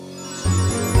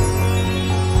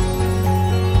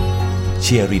เ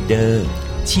ชียร์ลีดเดอร์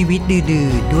ชีวิตดื้อ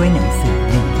ๆด้วยหนังสือ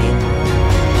หนึ่งเล่ม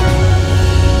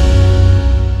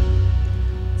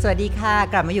สวัสดีค่ะ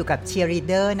กลับมาอยู่กับเชียร์ลีด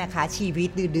เดอร์นะคะชีวิต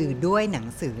ดื้อๆด้วยหนัง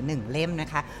สือหนึ่งเล่มนะ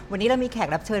คะวันนี้เรามีแขก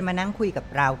รับเชิญมานั่งคุยกับ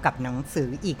เรากับหนังสือ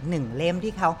อีกหนึ่งเล่ม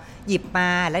ที่เขาหยิบมา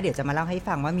แล้วเดี๋ยวจะมาเล่าให้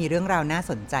ฟังว่ามีเรื่องราวน่า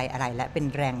สนใจอะไรและเป็น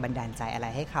แรงบันดาลใจอะไร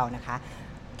ให้เขานะคะ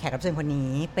แขกรับเชิญคน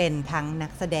นี้เป็นทั้งนั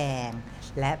กแสดง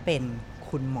และเป็น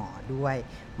คุณหมอด้วย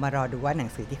มารอดูว่าหนัง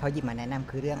สือที่เขาหยิบมาแนะนำ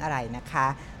คือเรื่องอะไรนะคะ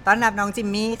ต้อนรับน้องจิม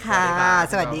มี่ค่ะ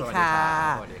สวัสดีค่ะ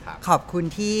ขอบคุณ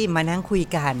ที่มานั่งคุย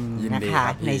กันนะคะ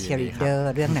ในเชียร์ลีดเดอ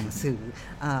ร์เรื่องหนังสือ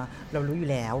เรารู้อยู่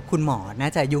แล้วคุณหมอน่า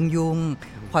จะยุ่ง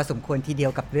พอสมควรทีเดีย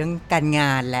วกับเรื่องการง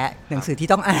านและหนังสือที่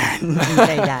ต้องอ่าน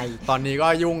ใดๆตอนนี้ก็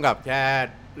ยุ่งกับแค่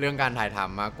เรื่องการถ่ายท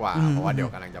ำมากกว่าเพราะว่าเดี๋ยว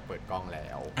กำลังจะเปิดกล้องแล้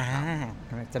ว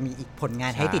จะมีอีกผลงา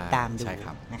นให้ติดตามดู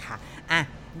นะคะ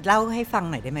เล่าให้ฟัง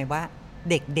หน่อยได้ไหมว่า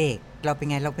เด็กๆเราเป็น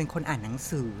ไงเราเป็นคนอ่านหนัง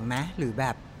สือไหมหรือแบ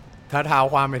บถ้าเท้า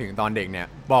ความไปถึงตอนเด็กเนี่ย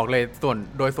บอกเลย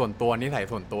โดยส่วนตัวนิสัย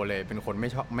ส่วนตัวเลยเป็นคนไม่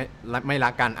ชอบไม่รั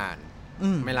กการอ่าน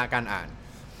ไม่รักการอ่าน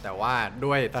แต่ว่า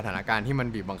ด้วยสถานการณ์ที่มัน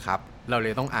บีบบังคับเราเล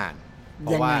ยต้องอ่านเพร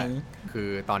าะว่าคือ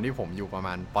ตอนที่ผมอยู่ประม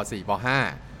าณป.4 ป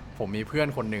.5 ผมมีเพื่อน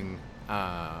คนหนึ่ง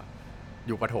อ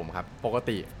ยู่ประถมครับปก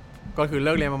ติก็คือเ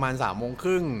ลิกเรียนประมาณ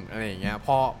 3:30 นอะไรอย่างเงี้ย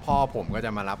พ่อผมก็จ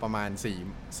ะมารับประมาณ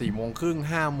4:30 น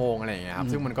 5 โมงอะไรอย่างเงี้ยครับ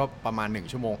ซึ่งมันก็ประมาณ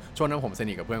1ชั่วโมงช่วงนั้นผมส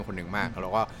นิทกับเพื่อนคนหนึ่งมากแล้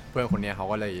วก็เพื่อนคนนี้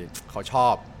เขาชอ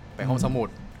บไปห้องสมุด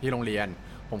ที่โรงเรียน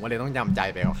ผมก็เลยต้องจำใจ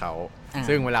ไปกับเขา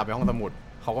ซึ่งเวลาไปห้องสมุด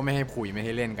เขาก็ไม่ให้คุยไม่ใ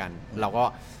ห้เล่นกันเราก็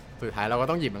สุดท้ายเราก็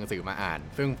ต้องหยิบหนังสือมาอ่าน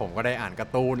ซึ่งผมก็ได้อ่านกา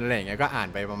ร์ตูนอะไรอย่างเงี้ยก็อ่าน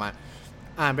ไปประมาณ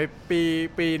อ่านไป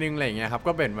ปีนึงอะไรอย่างเงี้ยครับ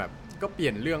ก็เป็นแบบก็เปลี่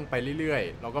ยนเรื่องไปเรื่อย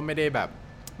ๆเราก็ไม่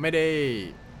ได้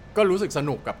ก็รู้สึกส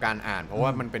นุกกับการอ่านเพราะว่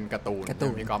ามันเป็นการ์ตูน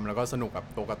พี่กอมแล้วก็สนุกกับ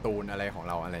ตัวการ์ตูนอะไรของ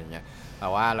เราอะไรอย่างเงี้ยแต่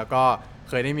ว่าแล้วก็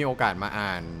เคยได้มีโอกาสมาอ่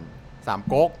านสาม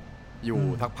ก๊กอยู่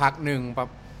ทักพักนึง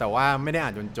แต่ว่าไม่ได้อ่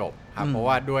านจนจบครับเพราะ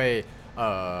ว่าด้วย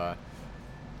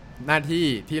หน้าที่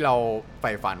ที่เราใ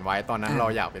ฝ่ฝันไว้ตอนนั้นเรา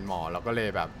อยากเป็นหมอเราก็เลย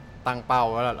แบบตั้งเป้า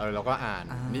ว่าเราก็อ่าน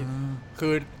นี่คื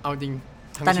อเอาจริง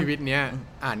ทั้งชีวิตเนี้ย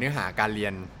อ่านเนื้อหาการเรีย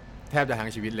นแทบจะทั้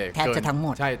งชีวิตเลยแทบจะทั้งหม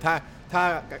ดใช่ถ้า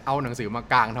เอาหนังสือมา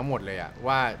กางทั้งหมดเลยอะ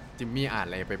ว่าจิมมี่อ่านอ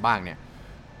ะไรไปบ้างเนี่ย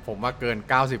ผมว่าเกิน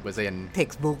 90%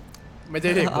 textbook ไม่ใ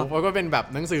ช่ textbook มันก็เป็นแบบ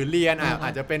หนังสือเรียนอ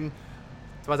าจจะเป็น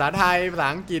ภาษาไทยภาษา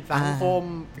อังกฤษสังคม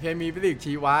เคมีฟิสิกส์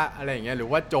ชีวะอะไรอย่างเงี้ยหรือ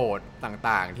ว่าโจทย์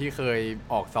ต่างๆที่เคย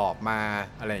ออกสอบมา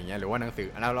อะไรอย่างเงี้ยหรือว่าหนังสือ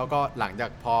แล้วก็หลังจาก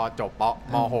พอจบ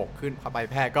ม.6 ขึ้นเข้าไป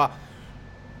แพทย์ก็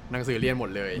หนังสือเรียนหมด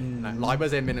เลย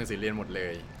 100% เป็นหนังสือเรียนหมดเล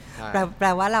ยแปล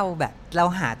ว่าเรา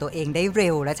หาตัวเองได้เร็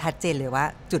วและชัดเจนเลยว่า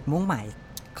จุดมุ่งหมาย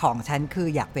ของฉันคือ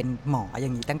อยากเป็นหมออย่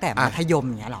างนี้ตั้งแต่มัธยม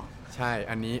อย่างเงี้ยหรอใช่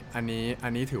อัน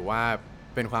นี้ถือว่า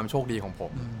เป็นความโชคดีของผ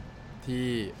มที่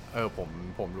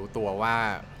ผมรู้ตัวว่า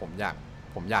ผมอ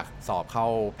ยากสอบเข้า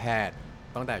แพทย์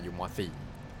ตั้งแต่อยู่ม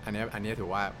.4 อันนี้ถือ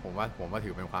ว่าผมว่าถื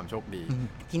อเป็นความโชคดี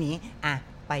ทีนี้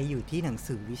ไปอยู่ที่หนัง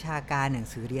สือวิชาการหนัง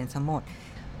สือเรียนสมด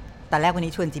ตอนแรกวัน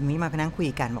นี้ชวนจิมมี่มานั่งคุย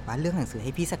กันบอกว่าเลือกหนังสือใ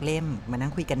ห้พี่สักเล่มมานั่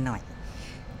งคุยกันหน่อย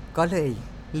ก็เลย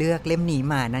เลือกเล่มนี้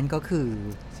มานั่นก็คือ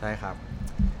ใช่ครับ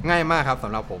ง่ายมากครับส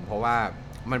ำหรับผมเพราะว่า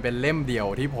มันเป็นเล่มเดียว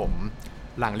ที่ผม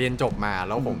หลังเรียนจบมาแ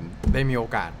ล้วผมได้มีโอ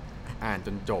กาสอ่านจ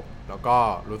นจบแล้วก็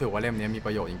รู้สึกว่าเล่มนี้มีป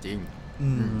ระโยชน์จริง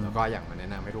ๆแล้วก็อยากมาแนะ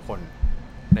นำให้ทุกคน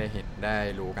ได้เห็นได้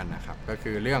รู้กันนะครับก็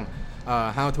คือเรื่อง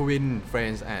How to Win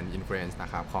Friends and Influence น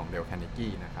ะครับของเดล คาร์เนกี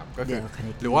นะครับก็คือ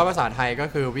หรือว่าภาษาไทยก็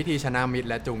คือวิธีชนะมิตร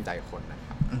และจูงใจคนนะค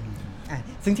รับ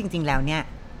ซึ่งจริงๆแล้วเนี่ย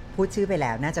พูดชื่อไปแ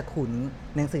ล้วน่าจะคุ้น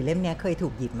หนังสือเล่มนี้เคยถู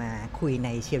กหยิบมาคุยใน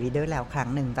เชียร์ลีดเดอร์แล้วครั้ง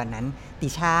หนึ่งตอนนั้นติ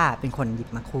ชาเป็นคนหยิบ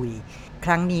มาคุยค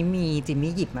รั้งนี้มีจิม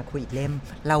มี่หยิบมาคุยอีกเล่ม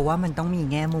เราว่ามันต้องมี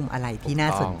แง่มุมอะไรที่น่า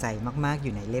สนใจมากๆอ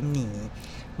ยู่ในเล่มนี้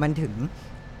มันถึง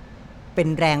เป็น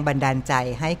แรงบันดาลใจ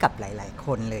ให้กับหลายๆค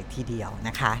นเลยทีเดียวน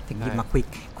ะคะถึงหยิบมา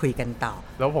คุยกันต่อ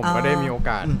แล้วผมก็ได้มีโอ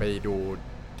กาสไปดู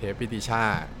เทปพิติชา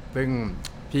ซึ่ง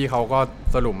พี่เขาก็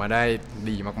สรุปมาได้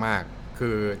ดีมากๆคื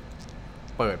อ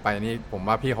เปิดไปนี่ผม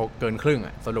ว่าพี่เขาเกินครึ่ง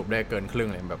สรุปได้เกินครึ่ง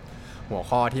เลยแบบหัว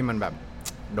ข้อที่มันแบบ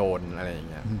โดนอะไรอย่าง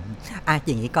เงี้ยอ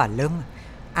ย่างนี้ก่อนเริ่ม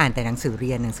อ่านแต่หนังสือเ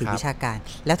รียนหนังสือวิชาการ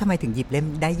แล้วทำไมถึงหยิบเล่ม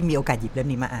ได้มีโอกาสหยิบเล่ม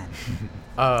นี้มาอ่าน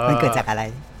มันเกิดจากอะไร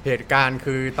เหตุการณ์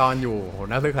คือตอนอยู่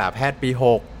นักศึกษาแพทย์ปี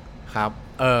6ครับ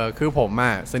คือผม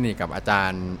สนิทกับอาจา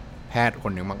รย์แพทย์ค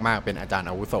นหนึ่งมากๆเป็นอาจารย์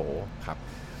อาวุโสครับ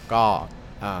ก็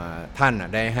ท่าน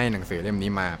ได้ให้หนังสือเล่ม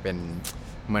นี้มาเป็น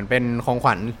เหมือนเป็นของข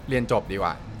วัญเรียนจบดีก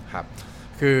ว่าครับ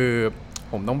คือ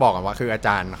ผมต้องบอกกันว่าคืออาจ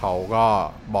ารย์เขาก็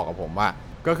บอกกับผมว่า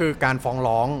ก็คือการฟ้อง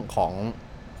ร้องของ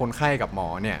คนไข้กับหมอ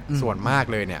เนี่ยส่วนมาก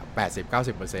เลยเนี่ย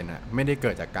 80-90% ไม่ได้เ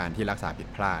กิดจากการที่รักษาผิด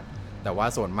พลาดแต่ว่า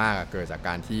ส่วนมากเกิดจากก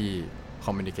ารที่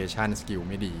communication skill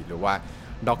ไม่ดีหรือว่า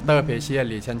Doctor Patient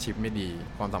Relationship ไม่ดี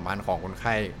ความสัมพันธ์ของคนไ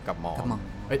ข้กับหมอ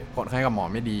คนไข้กับหมอ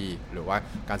ไม่ดีหรือว่า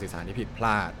การสื่อสารที่ผิดพล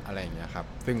าดอะไรอย่างเงี้ยครับ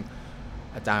ซึ่ง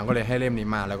อาจารย์ก็เลยให้เล่มนี้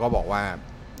มาแล้วก็บอกว่า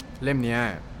เล่มนี้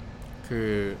คือ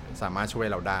สามารถช่วย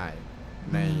เราได้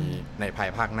ในภาย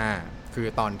ภาคหน้าคือ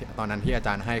ตอนนั้นที่อาจ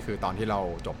ารย์ให้คือตอนที่เรา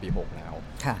จบปี 6 แล้ว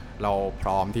เราพ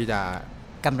ร้อมที่จะ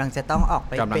กำลังจะต้องออก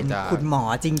ไปเป็นคุณหมอ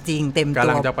จริงๆเต็มตัวก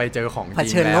ำลังจะไปเจอของจริ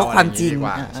งแล้วความจริง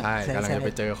ใช่กำลังจะไป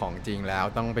เจอของจริงแล้ว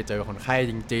ต้องไปเจอคนไข้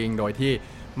จริงๆโดยที่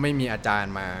ไม่มีอาจาร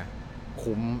ย์มา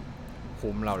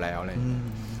คุ้มเราแล้วอะไร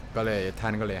ก็เลยท่า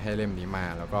นก็เลยให้เล่มนี้มา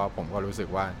แล้วก็ผมก็รู้สึก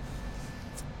ว่า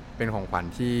เป็นของขวัญ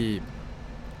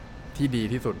ที่ดี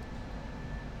ที่สุด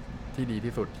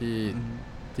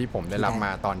ที่ผมได้รับม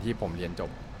าตอนที่ผมเรียนจบ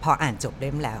พออ่านจบเ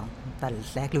ล่มแล้วตอน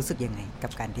แรกรู้สึกยังไงกั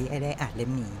บการที่ได้อ่านเล่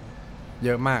มนี้เ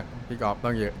ยอะมากพี่กอล์ฟต้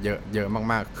องเยอะ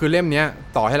มากๆคือเล่มนี้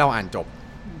ต่อให้เราอ่านจบ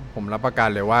ผมรับประกัน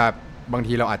เลยว่าบาง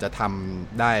ทีเราอาจจะท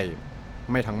ำได้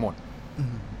ไม่ทั้งหมด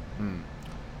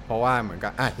เพราะว่าเหมือนกั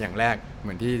บอย่างแรกเห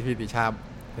มือนที่พี่ติชา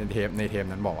ในเทป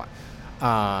นั้นบอก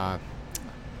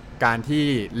การที่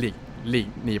หลีก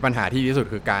หนีปัญหาที่ดีที่สุด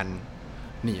คือการ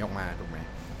หนีออกมาถูกไหม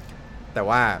แต่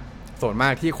ว่าส่วนมา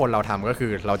กที่คนเราทำก็คื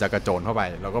อเราจะกระโจนเข้าไป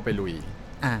เราก็ไปลุย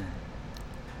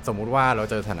สมมุติว่าเรา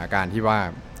เจอสถานการณ์ที่ว่า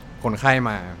คนไข้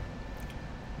มา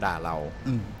ด่าเรา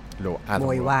หรือโ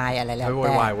วยวายอะไรแล้วโว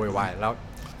ยวายแล้ว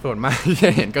ส่วนมากที่จะ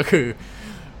เห็นก็คือ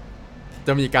จ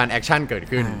ะมีการแอคชั่นเกิด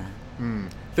ขึ้น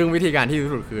ซึ่งวิธีการที่ดี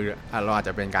ที่สุดคือเราอาจจ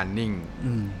ะเป็นการนิ่ง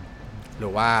หรื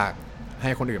อว่าใ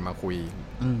ห้คนอื่นมาคุย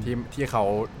ที่เขา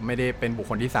ไม่ได้เป็นบุค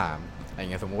คลที่3อะไรเ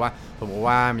งี้ยสมมุติ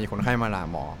ว่ามีคนไข้มาหา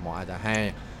หมออาจจะให้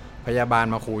พยาบาล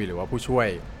มาคุยหรือว่าผู้ช่วย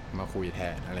มาคุยแท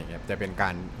นอะไรเงี้ยจะเป็นกา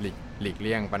รหลีกเ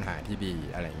ลี่ยงปัญหาที่ดี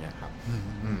อะไรเงี้ยครับ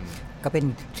ก็เป็น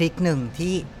ทริคหนึ่ง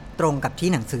ที่ตรงกับที่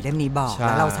หนังสือเล่มนี้บอกแ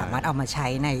ล้วเราสามารถเอามาใช้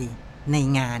ใน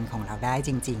งานของเราได้จ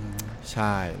ริงๆใ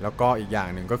ช่แล้วก็อีกอย่าง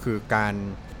หนึ่งก็คือการ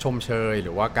ชมเชยห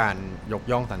รือว่าการยก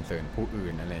ย่องสรรเสริญผู้อื่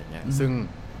นอะไรเงี้ยซึ่ง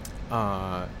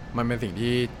มันเป็นสิ่ง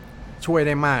ที่ช่วยไ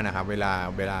ด้มากนะครับเว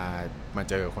ลามา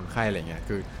เจอคนไข้อะไรเงี้ย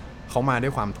คือเขามาด้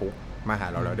วยความทุกข์มาหา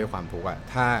เราแล้วด้วยความทุกข์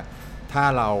ถ้า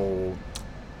เรา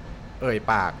เอ่ย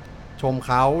ปากชมเ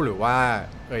ขาหรือว่า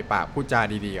เอ่ยปากพูดจา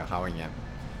ดีๆกับเขาอย่างเงี้ย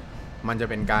มันจะ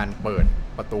เป็นการเปิด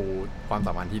ประตูความ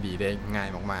สัมพันธ์ที่ดีได้ง่าย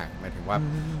มากๆหมายถึงว่า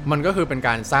มันก็คือเป็นก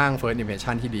ารสร้าง first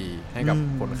impression ที่ดีให้กับ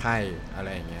คนไข้อะไร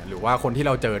อย่างเงี้ยหรือว่าคนที่เ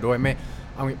ราเจอด้วย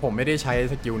ผมไม่ได้ใช้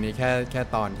สกิลนี้แค่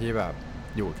ตอนที่แบบ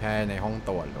อยู่แค่ในห้อง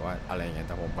ตรวจหรือว่าอะไรอย่างเงี้ย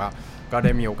แต่ผมก็ไ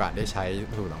ด้มีโอกาสได้ใช้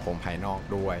สู่สังคมภายนอก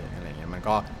ด้วยอะไรเงี้ยมัน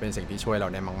ก็เป็นสิ่งที่ช่วยเรา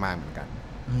ได้มากๆเหมือนกัน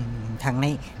ทั้ง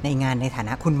ในงานในฐาน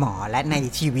ะคุณหมอและใน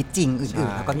ชีวิตจริงอื่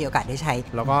นๆแล้วก็มีโอกาสได้ใช้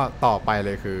แล้วก็ต่อไปเล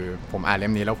ยคือผมอ่านเล่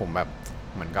มนี้แล้วผมแบบ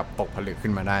เหมือนกับตกผลึกขึ้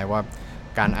นมาได้ว่า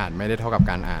การอ่านไม่ได้เท่ากับ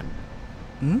การอ่าน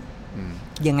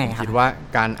ยังไงครับคิดว่า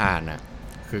การอ่านน่ะ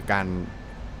คือก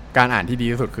ารอ่านที่ดี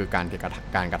ที่สุดคือการ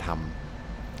กระท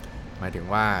ำหมายถึง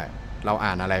ว่าเรา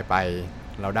อ่านอะไรไป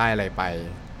เราได้อะไรไป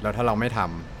แล้วถ้าเราไม่ท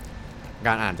ำก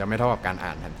ารอ่านจะไม่เท่ากับการอ่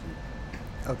านทันที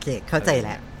โอเคเข้าใจแ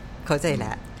ล้ว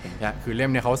คือเล่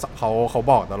มนี้เขา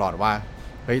บอกตลอดว่า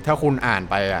เฮ้ยถ้าคุณอ่าน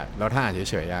ไปแล้วถ้าอ่าน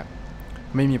เฉย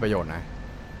ๆไม่มีประโยชน์นะ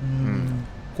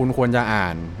คุณควรจะอ่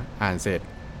านเสร็จ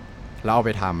แล้วเอาไ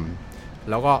ปทำ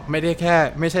แล้วก็ไม่ใ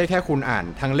ช่แค่คุณอ่าน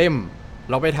ทั้งเล่ม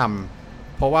แล้วไปท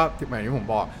ำเพราะว่าอย่างที่ผม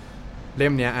บอกเล่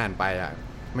มนี้อ่านไป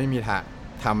ไม่มี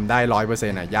ทำได้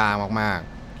 100% ยากมาก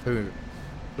ๆคือ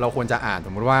เราควรจะอ่านส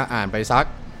มมติว่าอ่านไปสัก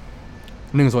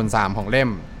 1/3 ของเล่ม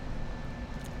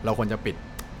เราควรจะปิด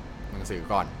หนังสือ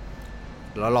ก่อน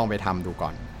แล้วลองไปทำดูก่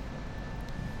อน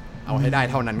เอาให้ได้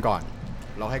เท่านั้นก่อน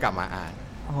เราให้กลับมาอ่าน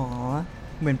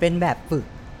เหมือนเป็นแบบ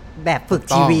ฝึก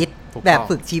ชีวิต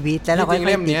แล้วเราก็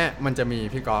เล่มนี้มันจะมี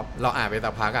พี่ก๊อฟเราอ่านไปสั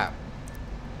กพัก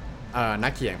นั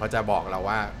กเขียนเขาจะบอกเรา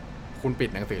ว่าคุณปิด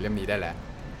หนังสือเล่มนี้ได้แล้ว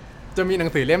จะมีหนั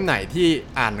งสือเล่มไหนที่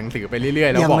อ่านหนังสือไปเรื่อย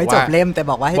ๆแล้วบอกว่ายังไม่จบเล่มแต่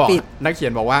บอกว่าให้ปิดนักเขีย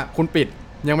นบอกว่าคุณปิด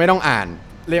ยังไม่ต้องอ่าน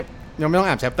เล่มยังไม่ต้อง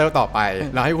อ่าน chapter ต่อไป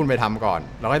เราให้คุณไปทำก่อน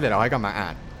แล้วให้เสร็จเราให้กลับมาอ่า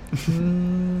น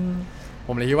ผ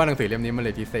มเลยคิดว่าหนังสือเล่มนี้มันเล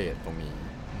ยพิเศษตรงนี้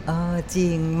จริ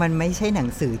งมันไม่ใช่หนัง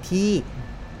สือที่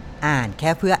อ่านแค่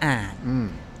เพื่ออ่าน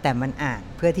แต่มันอ่าน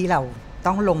เพื่อที่เรา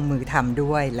ต้องลงมือทำ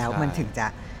ด้วยแล้วมันถึงจะ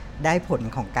ได้ผล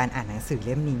ของการอ่านหนังสือเ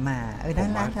ล่มนี้มาน่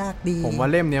ารักดีผมว่า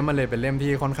เล่มนี้มันเลยเป็นเล่ม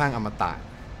ที่ค่อนข้างอมตะ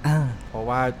เพราะ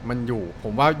ว่ามันผ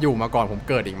มว่าอยู่มาก่อนผม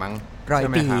เกิดอีกมั้ง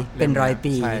100 ปีเป็น100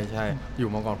 ปีใช่อยู่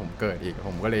มาก่อนผมเกิดอีกผ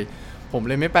ม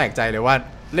เลยไม่แปลกใจเลยว่า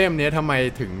เล่มนี้ทำไม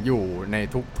ถึงอยู่ใน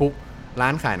ทุกร้า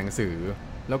นขายหนังสือ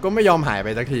แล้วก็ไม่ยอมหายไป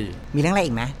สักทีมีเรื่องอะไร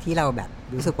อีกไหมที่เราแบบ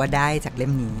รู้สึกว่าได้จากเล่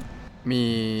มนี้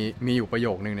มีอยู่ประโย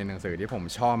คนึงในหนังสือที่ผม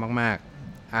ชอบมาก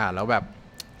ๆแล้วแบบ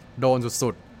โดนสุ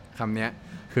ดๆคำนี้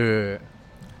คือ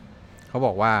เขาบ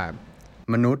อกว่า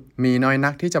มนุษย์มีน้อยนั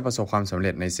กที่จะประสบความสำเ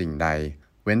ร็จในสิ่งใด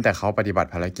ว้นแต่เขาปฏิบัติ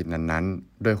ภารกิจนั้น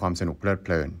ๆด้วยความสนุกเพลิดเพ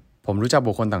ลินผมรู้จัก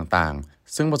บุคคลต่าง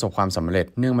ๆซึ่งประสบความสำเร็จ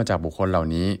เนื่องมาจากบุคคลเหล่า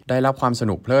นี้ได้รับความส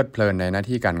นุกเพลิดเพลินในหน้า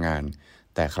ที่การงาน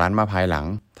แต่ครั้นมาภายหลัง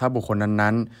ถ้าบุคคล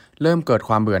นั้นๆเริ่มเกิด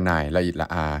ความเบื่อหน่ายละอิดละ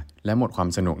อาและหมดความ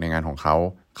สนุกในงานของเขา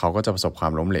เขาก็จะประสบควา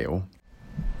มล้มเหลว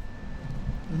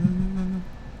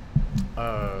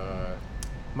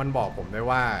มันบอกผมได้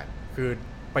ว่าคือ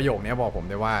ประโยคนี้บอกผม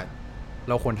ได้ว่าเ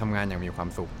ราควรทำงานอย่างมีความ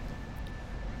สุข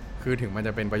คือถึงมันจ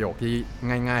ะเป็นประโยคที่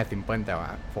ง่ายๆซิมเพิลแต่ว่า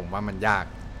ผมว่ามันยาก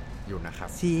อยู่นะครับ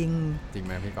จริงไห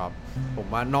มพี่ก๊อฟผม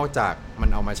ว่านอกจากมัน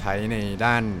เอามาใช้ใน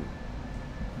ด้าน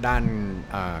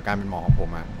การเป็นหมอของผม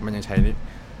อ่ะมันยังใช้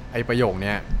ไอ้ประโยค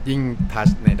นี้ยิ่งทัช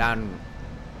ในด้าน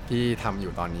ที่ทำอ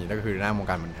ยู่ตอนนี้ก็คือด้านวง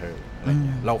การบันเทิงอะไรเ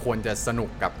งี้ยเราควรจะสนุก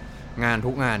กับงาน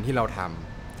ทุกงานที่เราท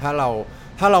ำถ้าเ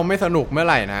ราไม่สนุกเมื่อ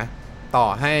ไหร่นะต่อ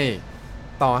ใ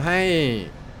ห้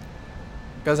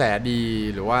กระแสดี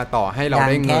หรือว่าต่อให้เราไ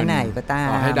ด้เงิน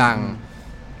ต่อให้ดัง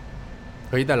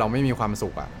เฮ้ยแต่เราไม่มีความสุ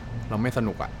ขอ่ะเราไม่ส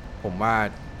นุกอ่ะผมว่า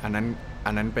อัน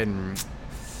นั้นเป็น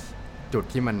จุด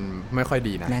ที่มันไม่ค่อย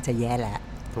ดีนะน่าจะแย่แล้ว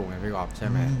ถูกไหมพี่กอล์ฟใช่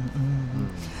ไหม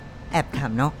แอบถา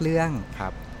มนอกเรื่องครั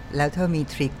บแล้วเธอมี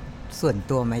ทริคส่วน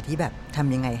ตัวไหมที่แบบท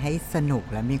ำยังไงให้สนุก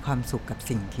และมีความสุขกับ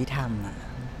สิ่งที่ทำอ่ะ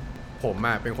ผม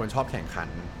อ่ะเป็นคนชอบแข่งขัน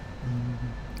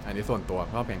อันนี้ส่วนตัว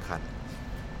ชอบแข่งขัน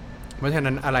เพราะฉะ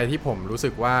นั้นอะไรที่ผมรู้สึ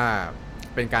กว่า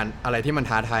เป็นการอะไรที่มัน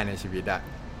ท้าทายในชีวิตอะ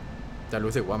จะ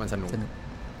รู้สึกว่ามันสนุก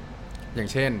อย่าง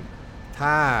เช่นถ้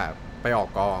าไปออก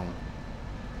กอง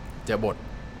เจอบ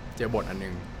ทอันนึ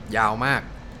งยาวมาก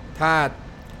ถ้า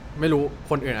ไม่รู้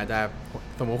คนอื่นอาจจะ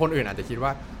สมมติคนอื่นอาจจะคิดว่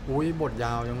าอุ้ยบทย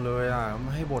าวจังเลยอ่ะไ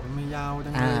ม่ให้บทไม่ยาวจั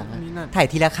งเลยนี่นั่นถ่าย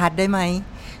ทีละคัดได้ไหม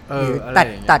หรือ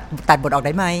ตัดบทออกไ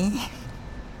ด้ไหม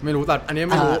ไม่รู้ตัดอันนี้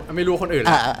ไม่รู้คนอื่น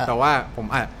แต่ว่าผ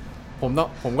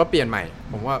มก็เปลี่ยนใหม่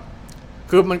ผมว่า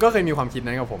คือมันก็เคยมีความคิด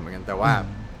นั้นกับผมเหมือนกันแต่ว่า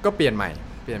ก็เปลี่ยนใหม่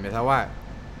เปลี่ยนไปซะว่า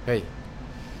เฮ้ย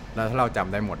แล้วถ้าเราจ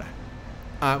ำได้หมด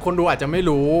คนดูอาจจะไม่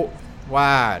รู้ว่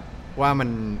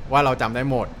าเราจำได้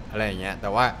หมดอะไรอย่างเงี้ยแต่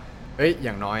ว่าเอ้ยอ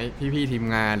ย่างน้อยพี่ทีม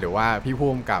งานหรือว่าพี่ผู้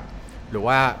กำกับหรือ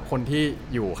ว่าคนที่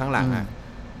อยู่ข้างหลัง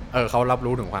เขารับ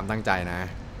รู้ถึงความตั้งใจนะ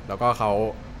แล้วก็เข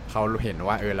าเห็น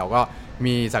ว่าเราก็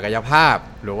มีศักยภาพ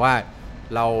หรือว่า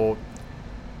เรา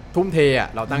ทุ่มเท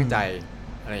เราตั้งใจ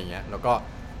อะไรอย่างเงี้ยแล้วก็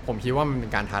ผมคิดว่ามันเป็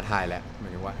นการท้าทายแหละหมา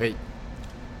ยถึงว่าเฮ้ย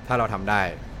ถ้าเราทำได้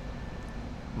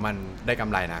มันได้กำ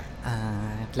ไรนะ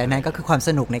และนั่นก็คือความส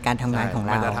นุกในการทำงานของเ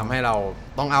รามันจะทำให้เรา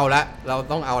ต้องเอาล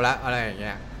ะอะไรอย่างเ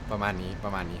งี้ยประมาณ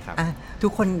นี้ครับทุ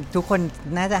กคน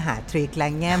น่าจะหาทริคและ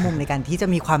แง่มุมในการที่จะ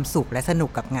มีความสุขและสนุก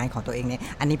กับงานของตัวเองเนี่ย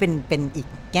อันนี้เป็นอีก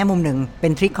แง่มุมหนึ่งเป็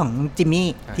นทริคของจิมมี่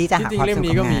ที่จะหาความสุข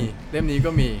กับงานเล่มนี้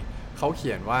ก็มีเขาเ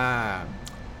ขียน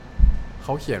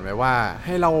ไว้ว่าใ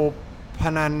ห้เราพ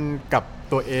นันกับ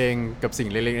ตัวเองกับสิ่ง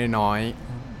เล็กๆน้อย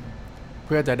ๆเ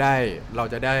พื่อเรา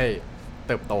จะได้เ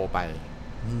ติบโตไป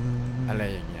อะไร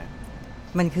อย่างเงี้ย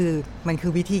มันคื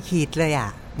อวิธีคิดเลยอ่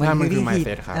ะมันคือวิธี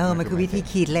คิดมันคือวิธี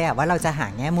คิดเลยอ่ะว่าเราจะหา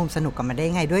แง่มุมสนุกกับมันได้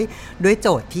ไงด้วยโจ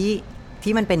ทย์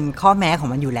ที่มันเป็นข้อแม้ของ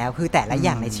มันอยู่แล้วคือแต่ละอ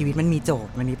ย่างในชีวิตมันมีโจท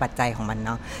ย์มันมีปัจจัยของมันเ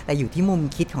นาะแต่อยู่ที่มุม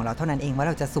คิดของเราเท่านั้นเองว่าเ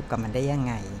ราจะสุขกับมันได้ยัง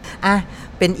ไง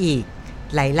เป็นอีก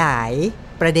หลาย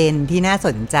ๆประเด็นที่น่าส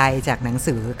นใจจากหนัง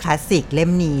สือคลาสสิกเล่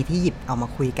มนี้ที่หยิบเอามา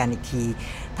คุยกันอีกที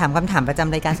ถามคำถามประจ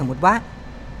ำรายการสมมุติว่า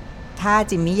ถ้า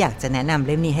จิมมี่อยากจะแนะนำเ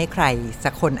ล่มนี้ให้ใครสั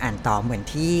กคนอ่านต่อเหมือน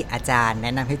ที่อาจารย์แน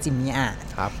ะนำให้จิมมี่อ่าน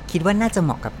คิดว่าน่าจะเห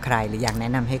มาะกับใครหรืออยากแนะ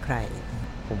นำให้ใคร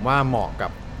ผมว่าเหมาะกั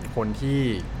บคนที่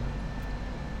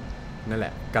นั่นแหล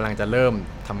ะกำลังจะเริ่ม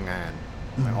ทำงาน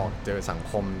มาออกเจอสัง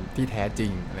คมที่แท้จริ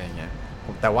งอะไรเงี้ย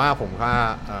แต่ว่าผมว่า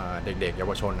เด็กๆเยา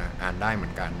วชนอ่านได้เหมื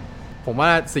อนกันผมว่า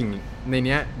สิ่งในเ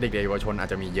นี้ยเด็กๆเยาวชนอาจ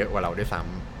จะมีเยอะกว่าเราด้วยซ้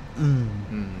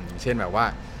ำเช่นแบบว่า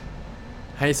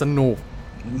ให้สนุก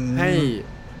ให้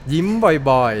ยิ้ม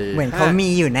บ่อยๆเหมือนเขามี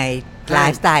อยู่ในไล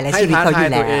ฟ์สไตล์และชีวิตเขาอ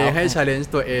ยู่แล้วให้ challenge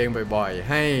ตัวเองบ่อยๆ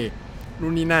ให้นู่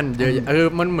นนี่นั่นเยอะ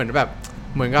มันเหมือน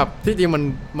กับที่จริง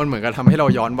มันเหมือนกับทำให้เรา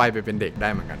ย้อนวัยไปเป็นเด็กได้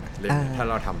เหมือนกันนะถ้า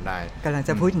เราทำได้กำลังจ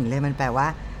ะพูดถึงเลยมันแปลว่า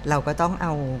เราก็ต้องเอ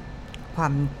าควา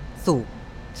มสุข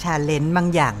challenge บาง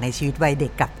อย่างในชีวิตวัยเด็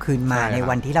กกลับคืนมาใน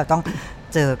วันที่เราต้อง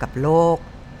เจอกับโลก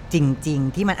จริง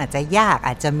ๆที่มันอาจจะยากอ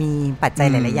าจจะมีปัจจัย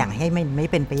หลายๆอย่างให้ไม่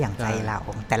เป็นไปอย่างใจเรา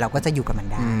แต่เราก็จะอยู่กับมัน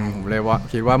ได้ผมเลยว่า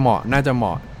คิดว่าน่าจะเหม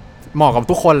าะกับ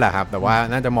ทุกคนแหละครับแต่ว่า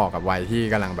น่าจะเหมาะกับวัยที่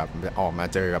กำลังแบบออกมา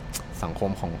เจอกับสังค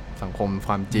มค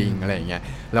วามจริงอะไรอย่างเงี้ย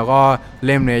แล้วก็เ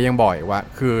ล่มนี้ยังบอกว่า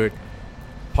คือ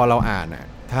พอเราอ่านน่ะ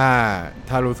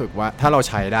ถ้ารู้สึกว่าถ้าเรา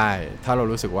ใช้ได้ถ้าเรา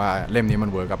รู้สึกว่าเล่มนี้มัน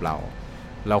เวิร์กกับเร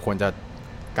าควรจะ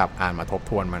กลับอ่านมาทบ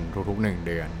ทวนมันทุกๆ1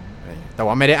 เดือนแต่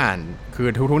ว่าไม่ได้อ่านคือ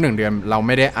ทุกๆ1 เดือนเราไ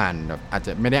ม่ได้อ่านแบบอาจจ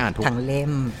ะไม่ได้อ่านทุกทั้งเล่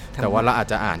มแต่ว่าเราอาจ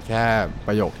จะอ่านแค่ป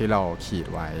ระโยคที่เราขีด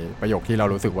ไว้ประโยคที่เรา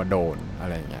รู้สึกว่าโดนอะ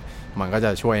ไรอย่างเงี้ยมันก็จ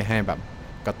ะช่วยให้แบบ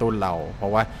กระตุ้นเราเพรา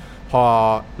ะว่าพอ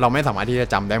เราไม่สามารถที่จะ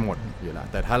จำได้หมดอยู่แล้ว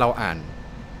แต่ถ้าเราอ่าน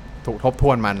ถูกทบท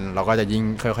วนมันเราก็จะยิ่ง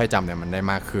ค่อยๆจำเนี่ยมันได้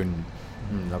มากขึ้น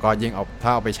แล้วก็ยิ่งถ้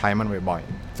าเอาไปใช้มันบ่อย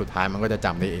ๆสุดท้ายมันก็จะจ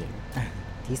ำได้เอง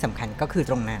ที่สำคัญก็คือ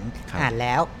ตรงนั้นอ่านแ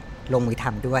ล้วลงมือท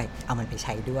ำด้วยเอามันไปใ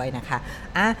ช้ด้วยนะคะ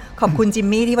ขอบคุณจิม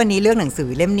มี่ที่วันนี้เลือกหนังสือ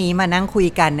เล่มนี้มานั่งคุย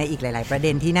กันในอีกหลายๆประเ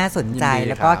ด็นที่น่าสนใจ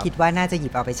แล้วก็คิดว่าน่าจะหยิ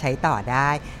บเอาไปใช้ต่อได้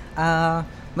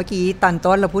เมื่อกี้ตอน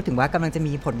ต้นเราพูดถึงว่ากำลังจะ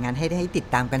มีผลงานให้ติด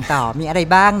ตามกันต่อ มีอะไร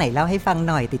บ้างไหนเล่าให้ฟัง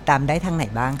หน่อยติดตามได้ทางไหน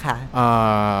บ้างคะ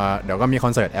เดี๋ยวก็มีค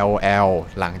อนเสิร์ต LOL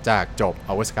หลังจากจบ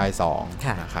Our Sky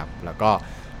 2 นะครับแล้วก็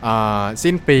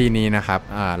สิ้นปีนี้นะครับ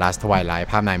Last Twilight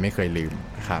ภาพนายไม่เคยลืม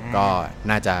ครับก็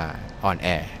น่าจะออนแอ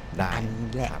ร์ได้อันนี้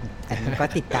แหละอันนี้ก็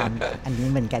ติดตามอันนี้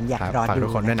เหมือนกันอยากรอดูทุ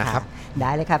กคนด้วยนะครับได้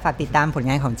เลยค่ะฝากติดตามผล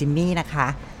งานของจิมมี่นะคะ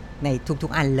ในทุ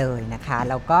กๆอันเลยนะคะ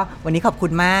แล้วก็วันนี้ขอบคุ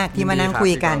ณมากที่มานั่งคุ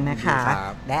ยกันนะคะ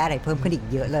ได้อะไรเพิ่มขึ้นอีก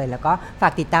เยอะเลยแล้วก็ฝา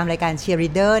กติดตามรายการ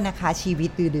Cheerleader นะคะชีวิต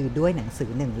ดื้อๆด้วยหนังสื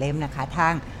อ1เล่มนะคะทา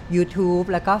ง YouTube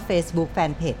แล้วก็ Facebook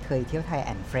Fanpage เคยเที่ยวไทย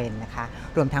and Friend นะคะ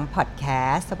รวมทั้ง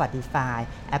Podcast Spotify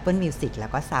Apple Music แล้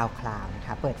วก็ SoundCloud นะค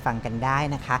ะเปิดฟังกันได้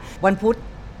นะคะวันพุธ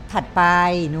ถัดไป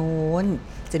นู้น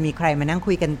จะมีใครมานั่ง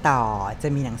คุยกันต่อจะ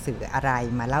มีหนังสืออะไร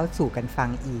มาเล่าสู่กันฟัง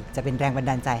อีกจะเป็นแรงบัน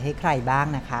ดาลใจให้ใครบ้าง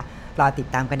นะคะรอติด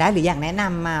ตามกันได้หรืออยากแนะน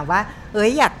ำมาว่า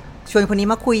อยากชวนคนนี้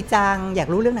มาคุยจังอยาก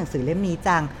รู้เรื่องหนังสือเล่มนี้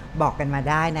จังบอกกันมา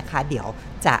ได้นะคะเดี๋ยว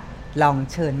จะลอง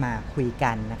เชิญมาคุย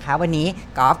กันนะคะวันนี้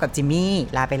กอล์ฟกับจิมมี่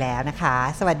ลาไปแล้วนะคะ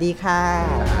สวัสดีค่ะ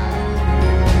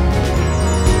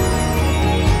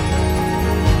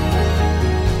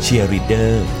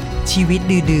Cheerleader ชีวิต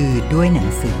ดื้อๆด้วยหนัง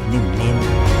สือ1เล่ม